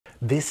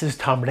This is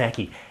Tom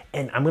Biernacki,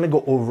 and I'm gonna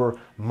go over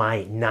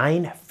my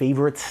 9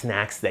 favorite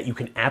snacks that you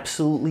can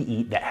absolutely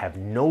eat that have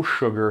no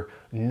sugar,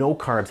 no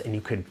carbs, and you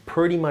could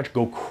pretty much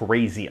go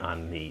crazy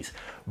on these.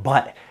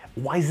 But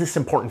why is this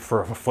important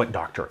for a foot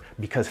doctor?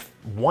 Because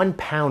 1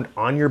 pound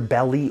on your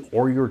belly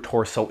or your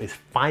torso is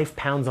 5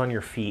 pounds on your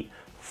feet,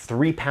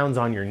 3 pounds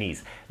on your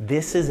knees.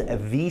 This is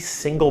the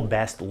single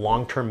best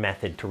long-term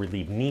method to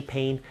relieve knee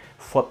pain,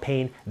 foot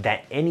pain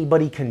that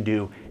anybody can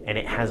do, and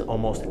it has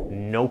almost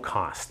no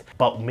cost.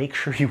 But make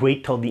sure you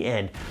wait till the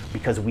end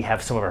because we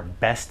have some of our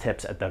best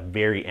tips at the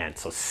very end.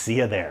 So see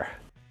you there.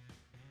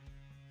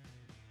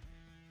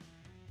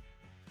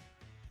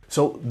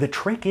 So the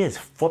trick is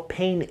foot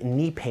pain,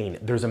 knee pain,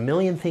 there's a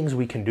million things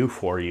we can do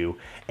for you,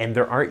 and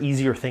there are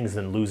easier things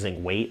than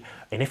losing weight.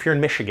 And if you're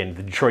in Michigan,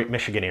 the Detroit,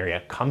 Michigan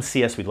area, come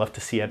see us. We'd love to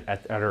see you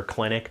at our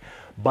clinic.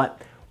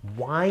 But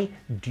why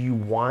do you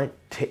want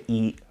to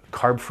eat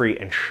carb-free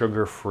and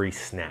sugar-free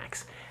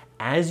snacks?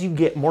 As you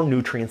get more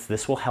nutrients,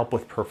 this will help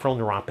with peripheral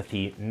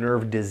neuropathy,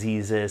 nerve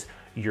diseases,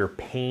 your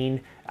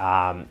pain,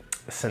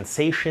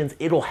 sensations.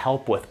 It'll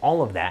help with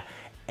all of that.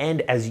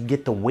 And as you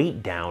get the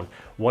weight down,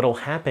 what'll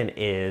happen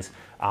is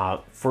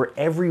for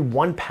every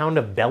 1 pound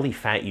of belly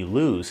fat you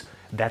lose,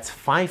 that's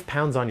 5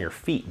 pounds on your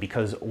feet,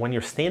 because when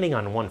you're standing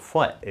on 1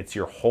 foot, it's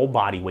your whole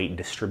body weight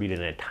distributed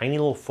in a tiny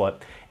little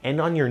foot, and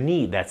on your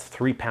knee, that's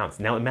 3 pounds.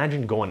 Now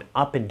imagine going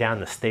up and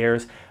down the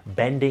stairs,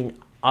 bending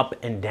up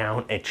and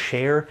down a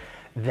chair.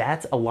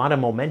 That's a lot of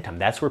momentum.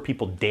 That's where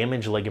people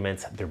damage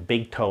ligaments, their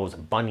big toes,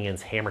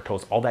 bunions, hammer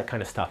toes, all that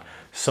kind of stuff.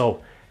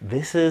 So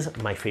this is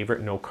my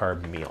favorite no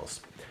carb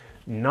meals.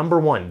 Number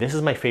 1, this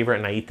is my favorite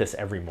and I eat this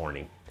every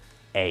morning,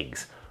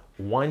 eggs.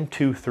 1,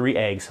 2, 3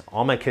 eggs.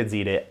 All my kids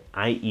eat it.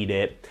 I eat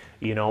it.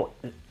 You know,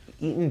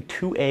 eating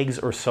 2 eggs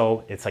or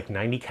so, it's like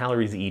 90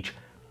 calories each,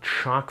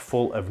 chock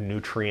full of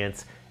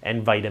nutrients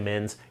and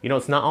vitamins. You know,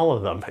 it's not all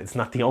of them. It's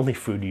not the only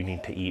food you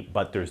need to eat,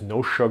 but there's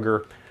no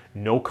sugar,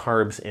 no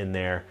carbs in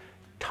there,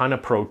 ton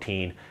of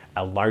protein,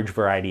 a large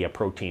variety of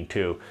protein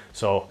too.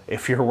 So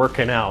if you're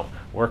working out,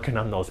 working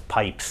on those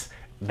pipes,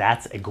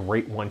 that's a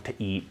great one to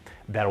eat.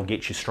 That'll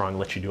get you strong,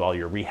 let you do all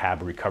your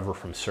rehab, recover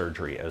from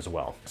surgery as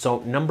well. So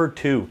number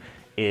 2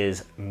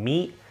 is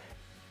meat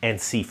and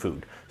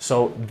seafood.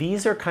 So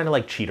these are kind of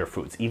like cheater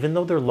foods. Even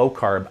though they're low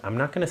carb, I'm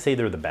not gonna say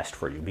they're the best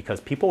for you because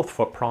people with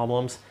foot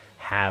problems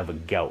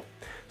have gout.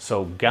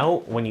 So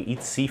gout, when you eat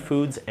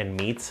seafoods and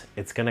meats,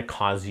 it's gonna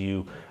cause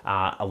you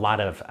a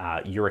lot of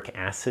uric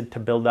acid to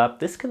build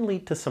up. This can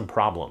lead to some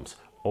problems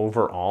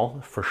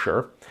overall, for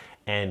sure,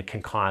 and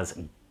can cause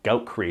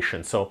gout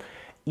creation. So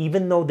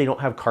even though they don't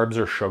have carbs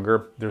or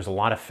sugar, there's a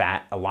lot of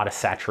fat, a lot of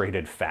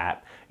saturated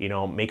fat. You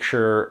know, make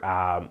sure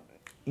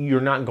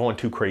you're not going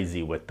too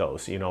crazy with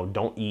those. You know,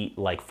 don't eat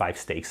like 5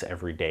 steaks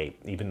every day,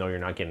 even though you're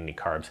not getting any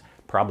carbs.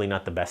 Probably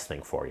not the best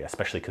thing for you,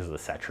 especially because of the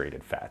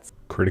saturated fats.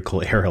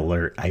 Critical error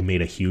alert. I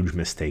made a huge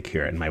mistake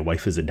here, and my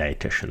wife is a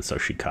dietitian, so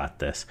she caught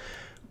this.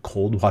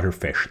 Cold water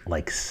fish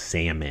like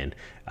salmon,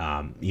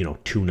 you know,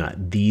 tuna,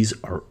 these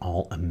are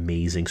all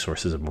amazing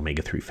sources of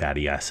omega-3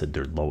 fatty acid.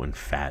 They're low in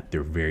fat,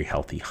 they're very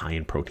healthy, high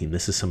in protein.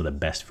 This is some of the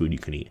best food you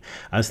can eat.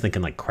 I was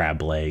thinking like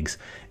crab legs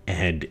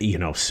and, you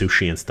know,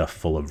 sushi and stuff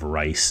full of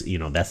rice. You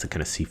know, that's the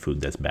kind of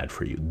seafood that's bad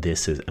for you.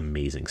 This is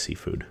amazing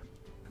seafood.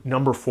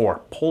 Number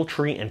 4,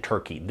 poultry and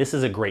turkey. This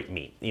is a great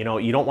meat. You know,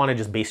 you don't want to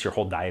just base your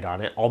whole diet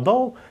on it.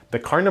 Although the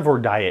carnivore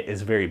diet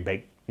is very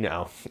big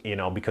now, you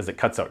know, because it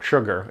cuts out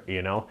sugar,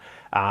 you know.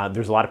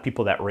 There's a lot of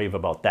people that rave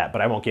about that,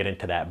 but I won't get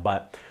into that.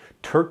 But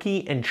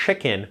turkey and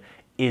chicken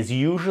is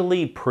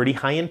usually pretty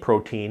high in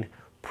protein,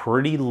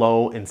 pretty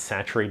low in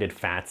saturated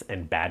fats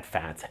and bad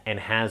fats, and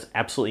has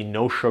absolutely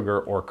no sugar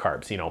or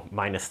carbs, you know,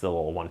 minus the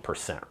little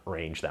 1%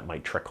 range that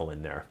might trickle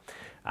in there.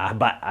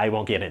 But I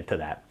won't get into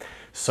that.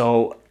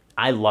 So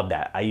I love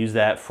that. I use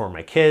that for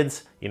my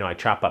kids. You know, I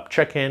chop up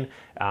chicken,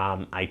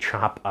 I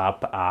chop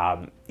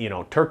up, you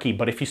know, turkey.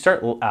 But if you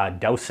start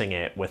dousing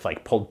it with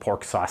like pulled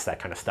pork sauce, that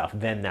kind of stuff,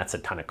 then that's a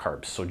ton of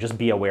carbs. So just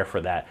be aware for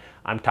that.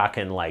 I'm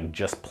talking like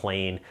just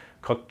plain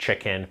cooked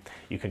chicken.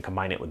 You can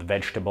combine it with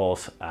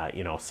vegetables,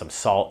 you know, some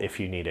salt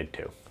if you needed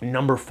to.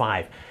 Number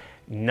 5,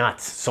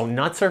 nuts. So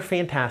nuts are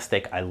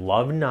fantastic. I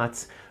love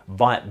nuts,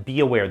 but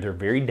be aware they're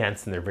very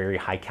dense and they're very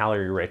high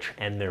calorie rich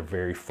and they're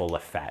very full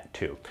of fat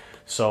too.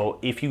 So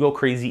if you go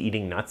crazy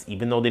eating nuts,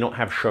 even though they don't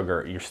have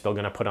sugar, you're still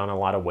gonna put on a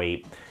lot of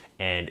weight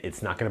and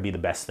it's not gonna be the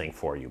best thing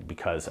for you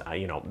because,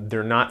 you know,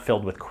 they're not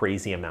filled with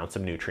crazy amounts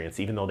of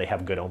nutrients, even though they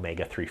have good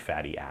omega-3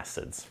 fatty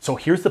acids. So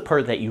here's the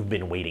part that you've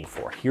been waiting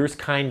for. Here's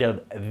kind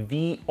of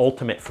the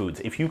ultimate foods.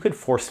 If you could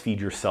force feed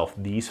yourself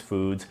these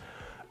foods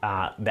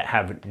that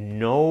have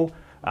no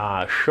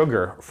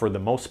sugar for the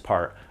most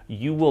part,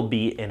 you will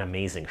be in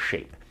amazing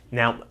shape.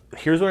 Now,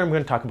 here's where I'm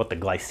gonna talk about the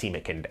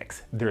glycemic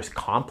index. There's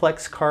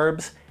complex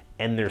carbs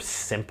and there's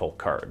simple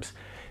carbs.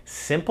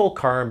 Simple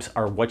carbs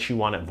are what you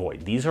want to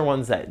avoid. These are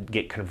ones that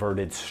get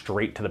converted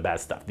straight to the bad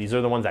stuff. These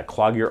are the ones that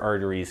clog your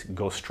arteries,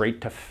 go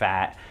straight to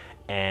fat,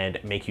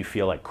 and make you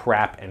feel like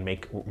crap and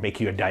make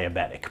you a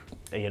diabetic,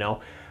 you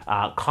know?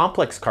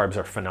 Complex carbs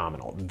are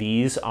phenomenal.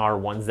 These are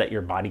ones that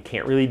your body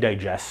can't really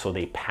digest, so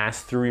they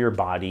pass through your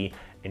body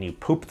and you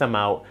poop them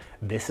out.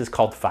 This is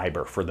called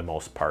fiber for the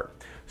most part.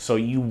 So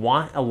you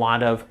want a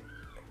lot of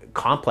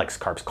complex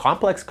carbs.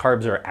 Complex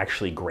carbs are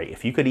actually great.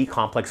 If you could eat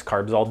complex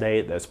carbs all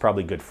day, that's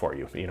probably good for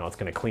you. You know, it's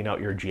going to clean out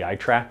your GI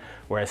tract,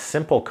 whereas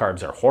simple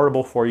carbs are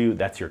horrible for you.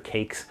 That's your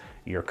cakes,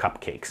 your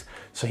cupcakes.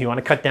 So you want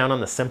to cut down on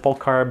the simple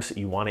carbs,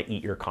 you want to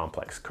eat your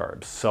complex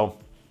carbs. So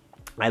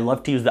I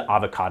love to use the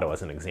avocado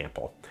as an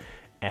example.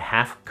 A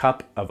half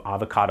cup of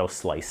avocado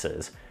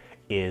slices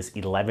is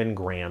 11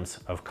 grams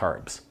of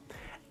carbs.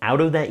 Out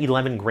of that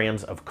 11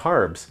 grams of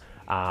carbs,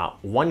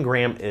 1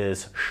 gram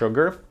is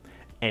sugar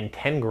and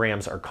 10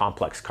 grams are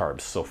complex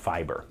carbs, so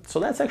fiber. So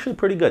that's actually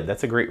pretty good.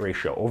 That's a great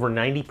ratio. Over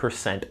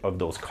 90% of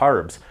those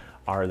carbs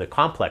are the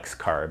complex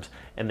carbs,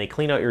 and they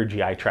clean out your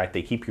GI tract,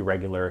 they keep you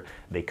regular,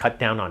 they cut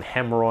down on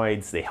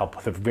hemorrhoids, they help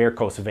with the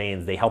varicose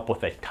veins, they help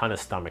with a ton of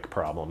stomach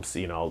problems,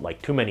 you know,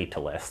 like too many to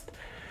list.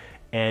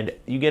 And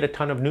you get a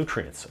ton of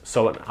nutrients.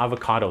 So an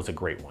avocado is a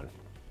great one.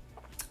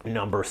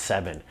 Number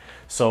 7.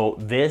 So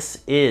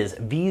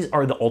these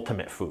are the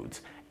ultimate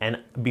foods. And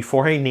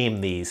before I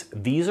name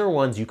these are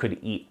ones you could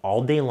eat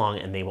all day long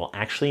and they will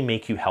actually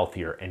make you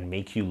healthier and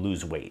make you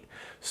lose weight.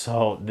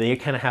 So they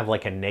kind of have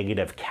like a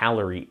negative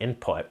calorie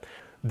input.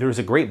 There's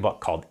a great book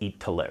called Eat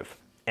to Live,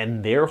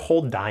 and their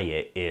whole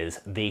diet is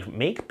they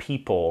make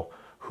people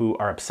who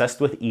are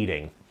obsessed with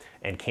eating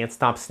and can't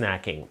stop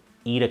snacking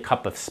eat a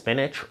cup of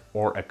spinach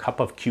or a cup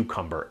of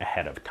cucumber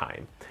ahead of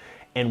time.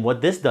 And what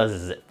this does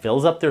is it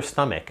fills up their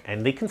stomach,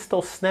 and they can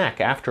still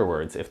snack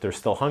afterwards if they're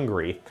still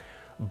hungry,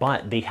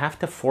 but they have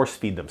to force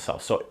feed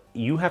themselves. So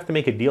you have to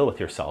make a deal with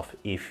yourself.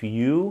 If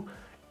you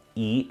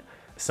eat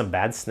some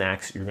bad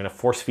snacks, you're gonna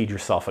force feed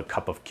yourself a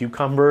cup of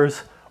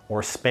cucumbers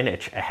or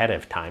spinach ahead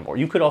of time. Or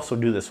you could also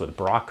do this with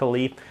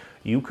broccoli.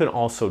 You could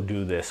also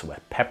do this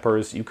with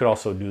peppers. You could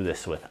also do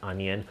this with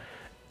onion.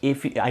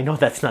 I know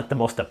that's not the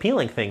most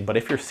appealing thing, but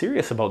if you're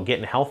serious about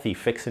getting healthy,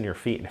 fixing your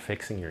feet and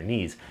fixing your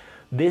knees,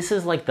 this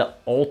is like the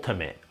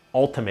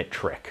ultimate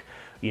trick.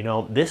 You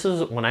know, this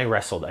is when I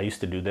wrestled, I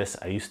used to do this.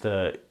 I used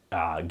to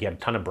get a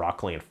ton of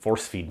broccoli and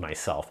force feed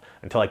myself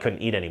until I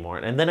couldn't eat anymore.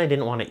 And then I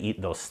didn't want to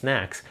eat those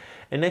snacks.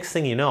 And next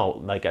thing you know,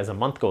 like as a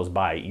month goes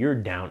by, you're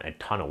down a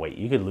ton of weight.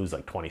 You could lose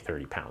like 20,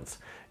 30 pounds,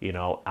 you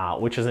know,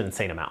 which is an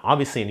insane amount.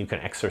 Obviously, and you can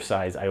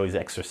exercise. I always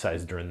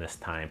exercise during this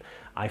time.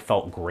 I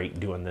felt great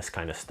doing this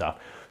kind of stuff.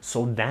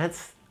 So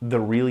that's the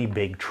really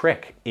big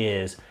trick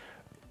is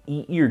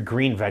eat your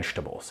green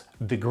vegetables.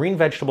 The green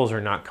vegetables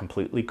are not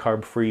completely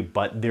carb-free,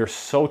 but they're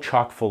so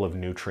chock full of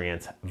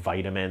nutrients,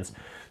 vitamins.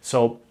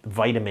 So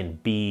vitamin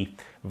B,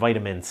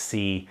 vitamin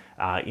C,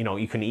 you know,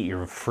 you can eat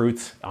your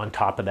fruits on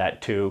top of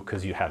that too,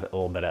 because you have a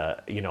little bit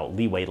of, you know,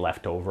 leeway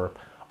left over.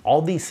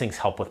 All these things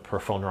help with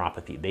peripheral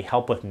neuropathy. They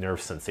help with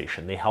nerve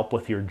sensation. They help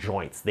with your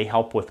joints. They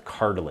help with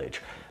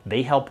cartilage.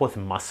 They help with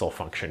muscle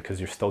function because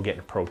you're still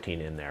getting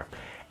protein in there.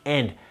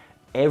 And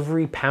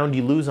every pound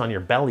you lose on your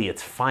belly,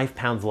 it's 5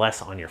 pounds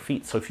less on your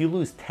feet. So if you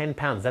lose 10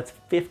 pounds, that's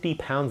 50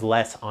 pounds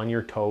less on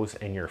your toes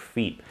and your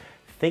feet.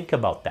 Think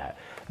about that.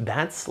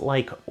 That's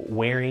like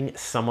wearing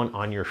someone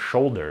on your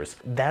shoulders.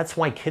 That's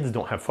why kids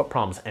don't have foot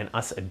problems and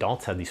us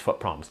adults have these foot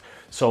problems.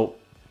 So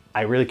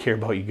I really care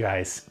about you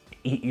guys.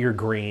 Eat your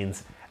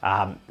greens.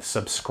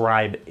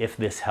 Subscribe if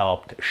this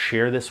helped.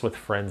 Share this with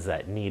friends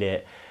that need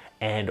it.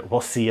 And we'll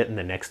see you in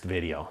the next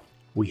video.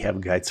 We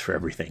have guides for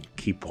everything.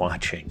 Keep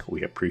watching.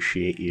 We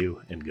appreciate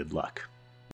you and good luck.